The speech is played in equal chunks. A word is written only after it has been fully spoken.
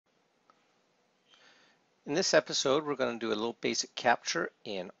In this episode, we're going to do a little basic capture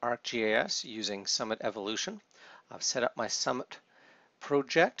in ArcGIS using Summit Evolution. I've set up my Summit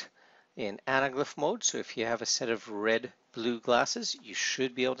project in anaglyph mode, so if you have a set of red-blue glasses, you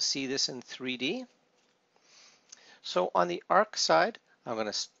should be able to see this in 3D. So on the Arc side, I'm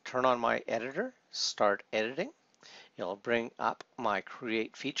going to turn on my editor, start editing. It'll bring up my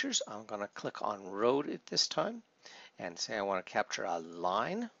create features. I'm going to click on road at this time and say I want to capture a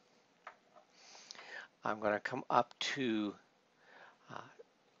line. I'm going to come up to the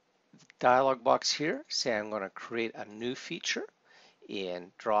dialog box here, say I'm going to create a new feature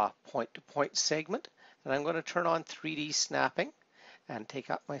in draw point-to-point segment, and I'm going to turn on 3D snapping and take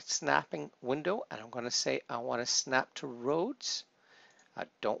up my snapping window, and I'm going to say I want to snap to roads. I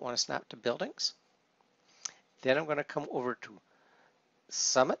don't want to snap to buildings. Then I'm going to come over to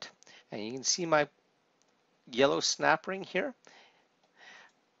Summit, and you can see my yellow snap ring here.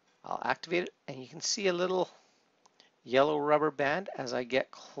 I'll activate it, and you can see a little yellow rubber band as I get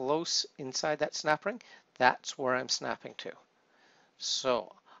close inside that snap ring. That's where I'm snapping to.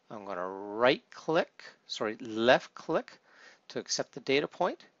 So I'm going to left click to accept the data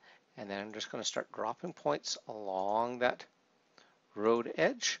point, and then I'm just going to start dropping points along that road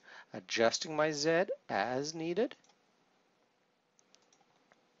edge, adjusting my Z as needed.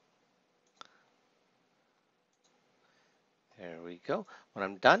 There we go. When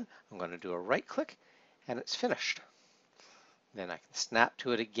I'm done, I'm going to do a right click and it's finished. Then I can snap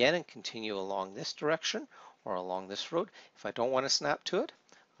to it again and continue along this direction or along this road. If I don't want to snap to it,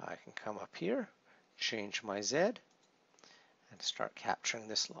 I can come up here, change my Z, and start capturing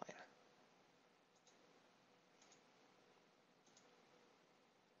this line.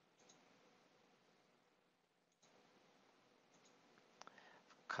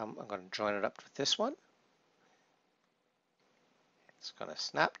 I'm going to join it up with this one. It's going to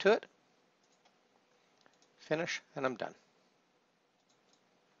snap to it, finish, and I'm done.